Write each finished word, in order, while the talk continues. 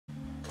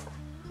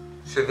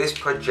So this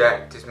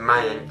project is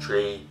my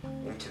entry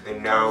into the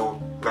No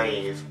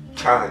Lathe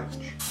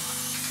Challenge.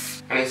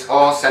 And it's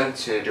all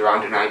centred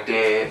around an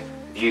idea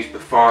used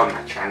before on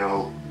my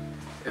channel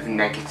of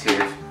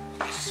negative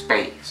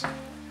space.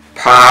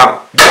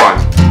 Part 1.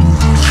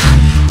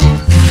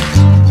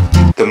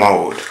 The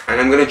mould.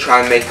 And I'm going to try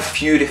and make a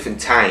few different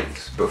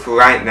types, but for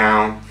right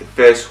now, the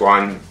first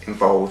one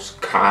involves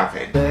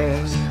carving.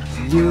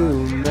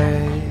 You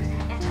made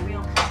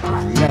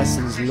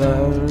lessons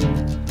learned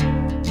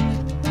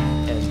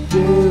and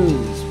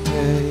dues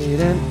paid,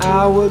 and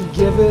I would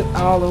give it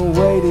all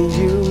away to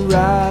you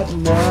right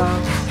now.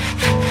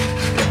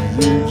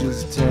 You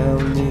just tell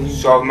me.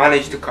 So I've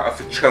managed to cut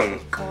off a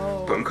chunk,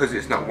 but because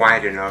it's not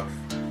wide enough,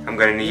 I'm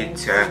going to need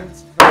to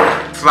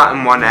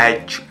flatten one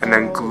edge and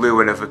then glue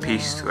another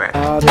piece to it.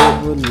 Thought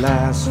it would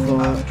last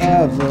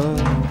forever.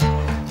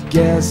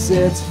 Guess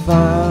it's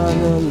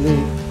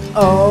finally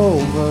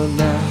over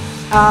now.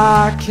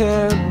 I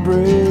can't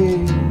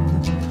breathe,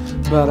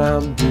 but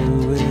I'm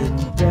doing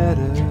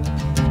better.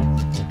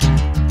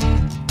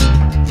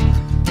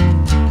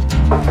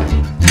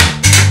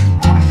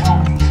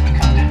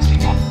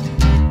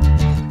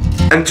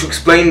 And to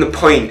explain the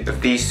point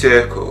of these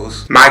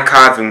circles, my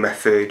carving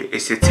method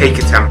is to take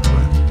a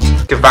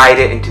template, divide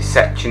it into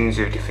sections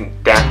of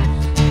different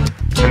depths,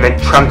 and then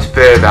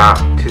transfer that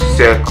to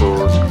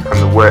circles on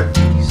the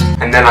workpiece.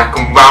 And then I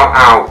can route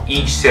out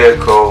each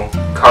circle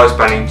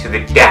corresponding to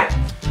the depth,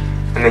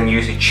 and then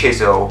use a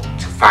chisel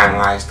to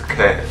finalise the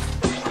curve.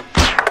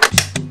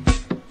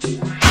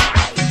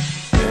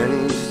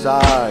 Any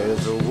sigh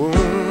is a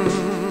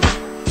wound,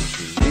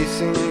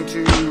 releasing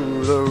to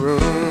the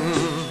room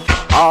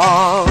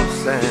of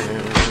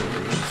senses.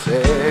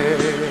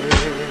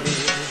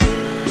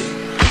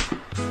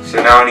 So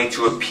now I need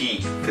to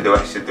repeat for the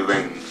rest of the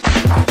rings.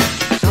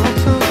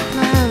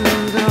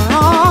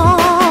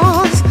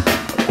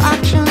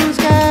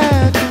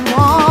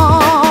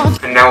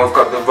 And now I've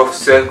got the rough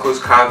circles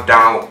carved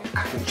out,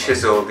 I can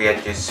chisel the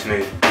edges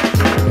smooth.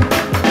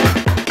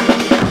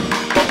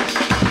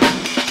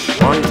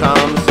 One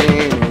time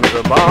seems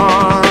a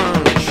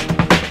bunch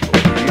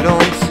you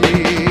don't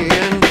see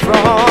in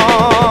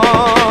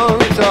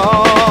front of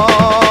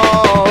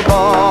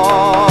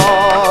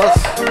us.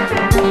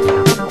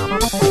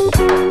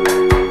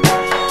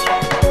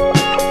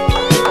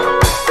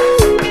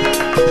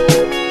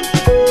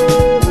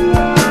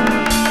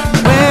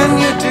 When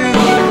you do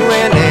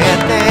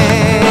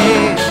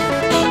anything,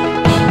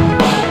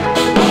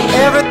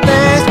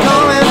 everything's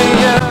coming to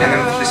you. And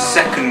then for the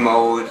second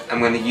mould, I'm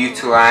going to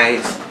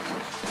utilise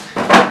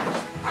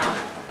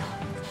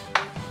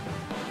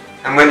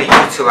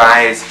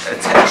a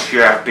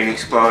texture I've been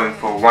exploring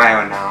for a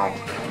while now,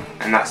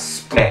 and that's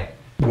split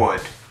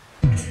wood.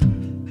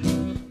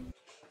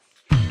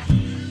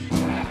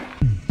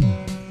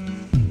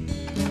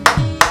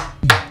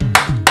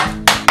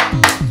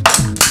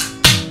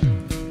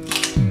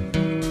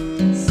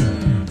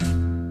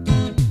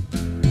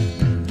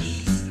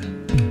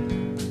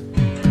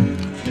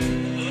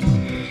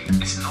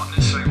 It's not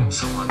necessarily what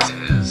someone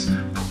is,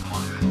 but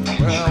what your intention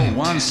is. Well,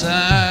 once I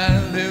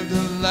lived a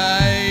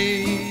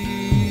life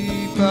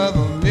of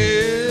a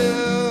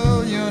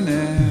millionaire.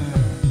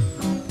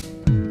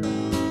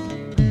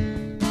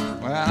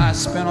 Well, I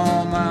spent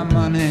all my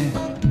money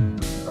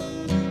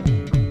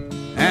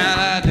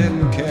and I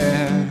didn't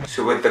care.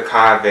 So with the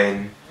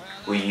carving,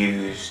 we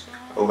used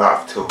a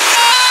lot of tools.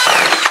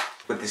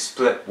 With the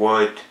split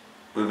wood,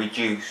 we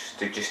reduced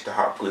to just a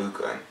hot glue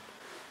gun.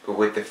 But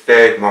with the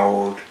third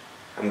mould,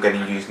 I'm going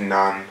to use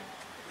none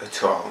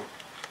at all,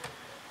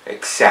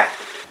 except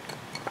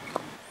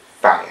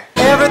fire.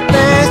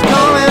 Everything's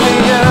coming to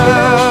you.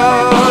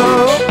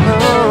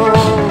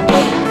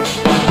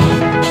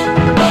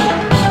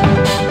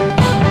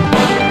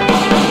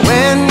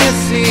 When you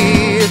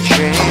see a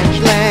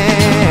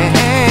changeling,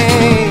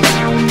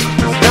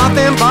 there's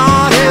nothing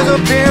but his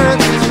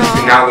appearance.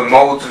 So now the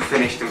moulds are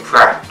finished and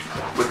prepped,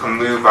 we can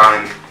move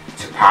on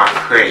to part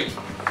 3,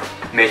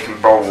 making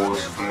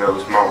bowls from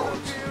those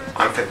moulds.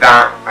 And for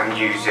that, I'm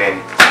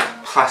using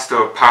Plaster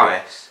of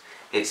Paris.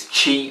 It's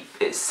cheap,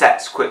 it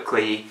sets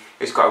quickly,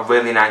 it's got a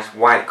really nice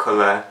white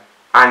colour,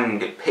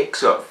 and it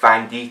picks up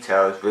fine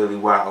details really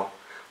well,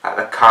 like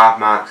the carve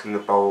marks in the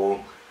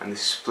bowl and the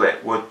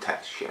split wood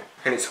texture.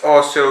 And it's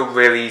also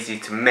really easy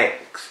to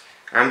mix.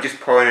 I'm just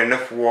pouring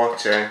enough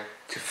water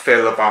to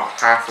fill about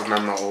half of my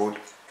mould,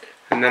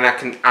 and then I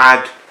can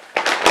add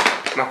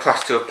my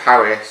Plaster of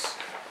Paris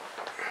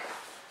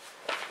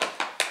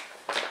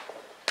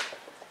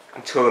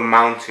until the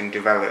mountain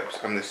develops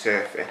on the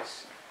surface.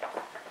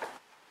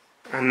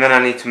 And then I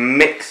need to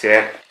mix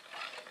it,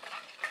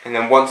 and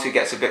then once it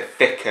gets a bit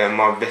thicker and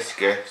more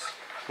viscous,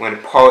 I'm going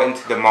to pour it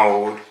into the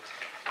mould,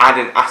 add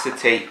an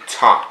acetate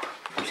top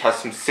which has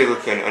some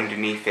silicone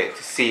underneath it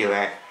to seal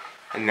it,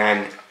 and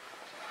then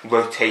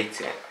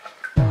rotate it.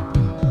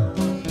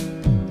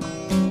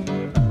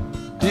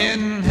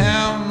 Didn't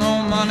have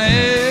no money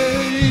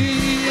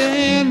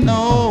and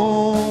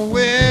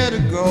nowhere to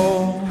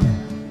go.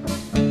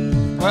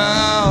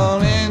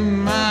 Well,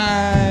 in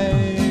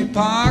my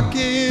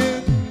pocket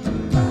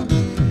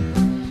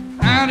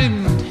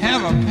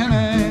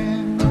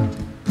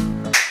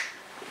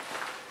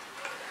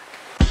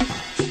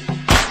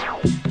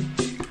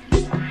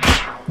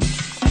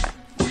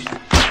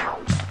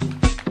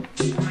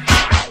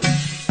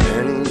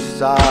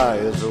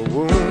size a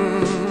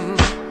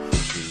wound,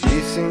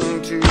 releasing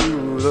to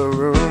the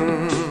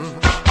room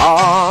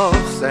of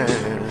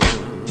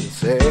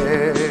senses.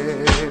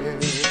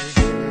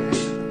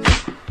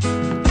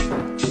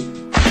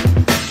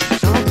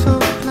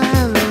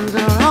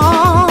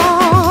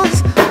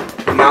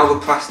 Now the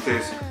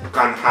plaster's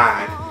gone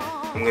hard,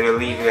 I'm going to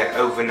leave it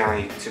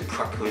overnight to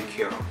properly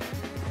cure.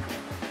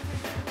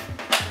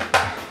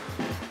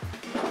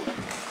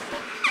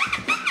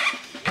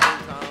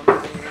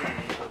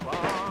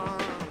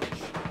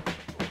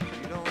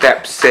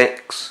 Step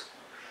 6,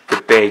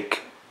 the big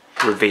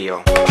reveal.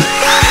 When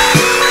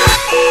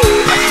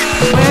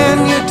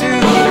you do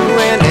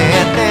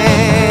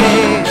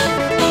anything,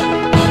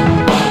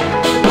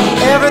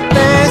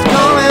 everything's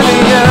coming to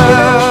you.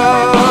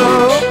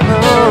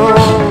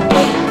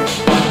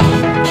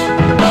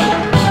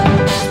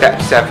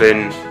 Step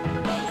 7,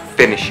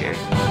 finishing.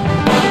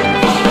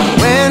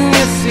 When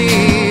you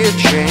see a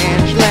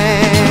changeling,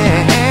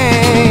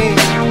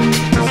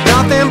 it's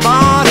nothing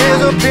but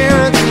his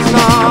appearance is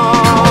all.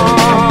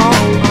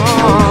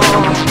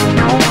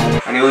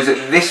 And it was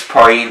at this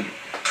point,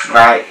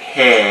 right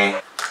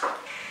here,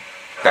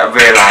 that I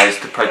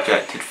realised the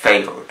project had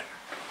failed.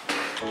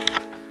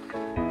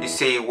 You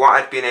see, what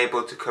I'd been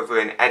able to cover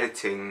in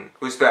editing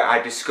was that I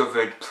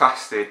discovered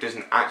plaster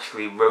doesn't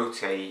actually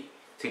rotate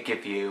to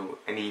give you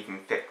an even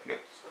thickness.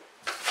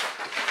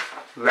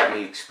 Let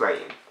me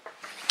explain.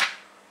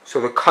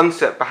 So the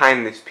concept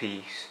behind this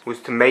piece was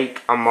to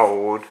make a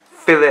mould,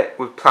 fill it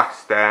with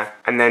plaster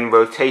and then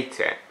rotate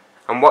it.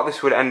 And what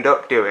this would end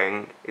up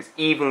doing is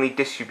evenly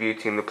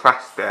distributing the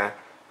plaster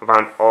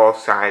around all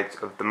sides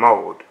of the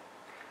mould.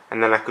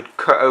 And then I could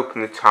cut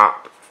open the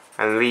top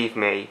and leave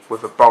me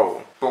with a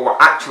bowl. But what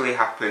actually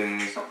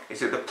happens is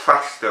that the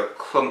plaster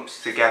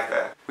clumps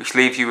together, which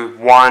leaves you with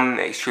one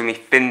extremely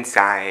thin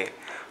side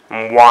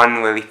and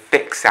one really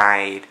thick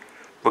side,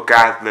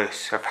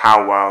 regardless of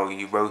how well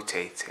you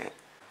rotate it.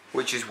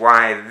 Which is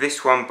why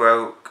this one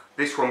broke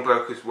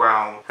as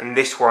well, and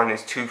this one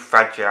is too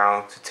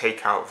fragile to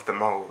take out of the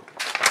mould.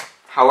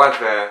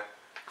 However,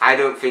 I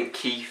don't think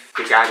Keith,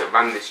 the guy that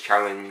ran this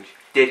challenge,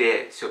 did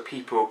it so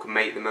people could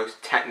make the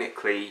most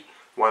technically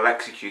well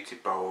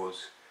executed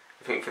bowls.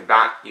 I think for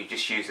that you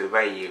just use a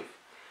lathe,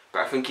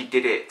 but I think he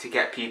did it to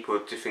get people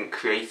to think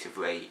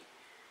creatively,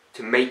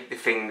 to make the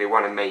thing they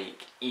want to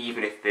make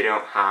even if they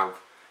don't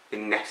have the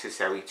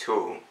necessary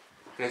tool.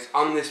 And it's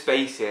on this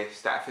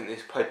basis that I think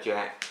this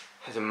project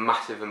has a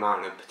massive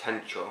amount of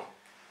potential.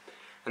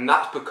 And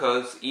that's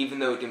because even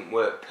though it didn't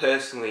work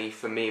personally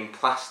for me in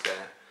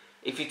plaster,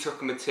 if you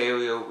took a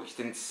material which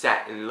didn't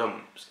set in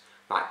lumps,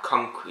 like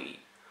concrete,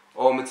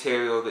 or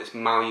material that's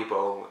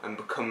malleable and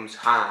becomes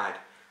hard,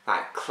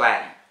 like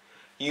clay,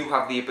 you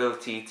have the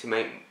ability to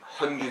make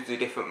hundreds of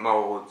different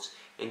moulds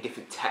in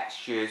different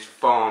textures,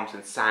 forms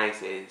and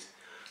sizes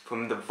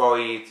from the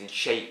voids and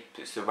shapes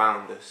that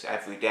surround us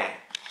every day.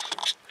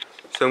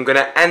 So I'm going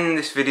to end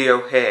this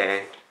video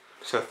here,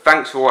 so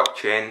thanks for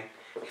watching.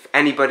 If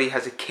anybody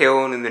has a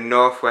kiln in the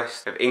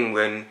northwest of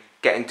England,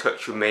 get in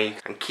touch with me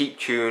and keep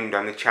tuned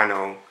on the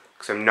channel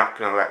because I'm not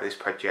going to let this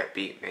project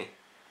beat me.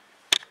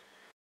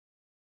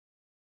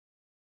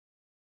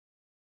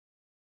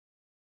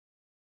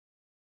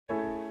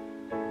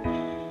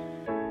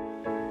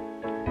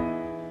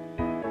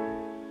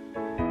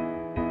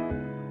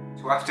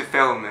 So after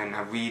filming,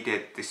 I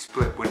redid the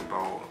split wood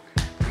bowl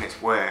and it's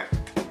worked.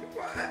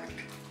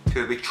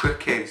 So the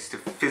trick is to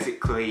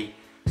physically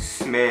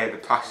smear the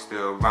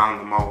plaster around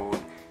the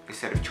mould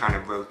instead of trying to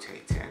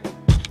rotate it.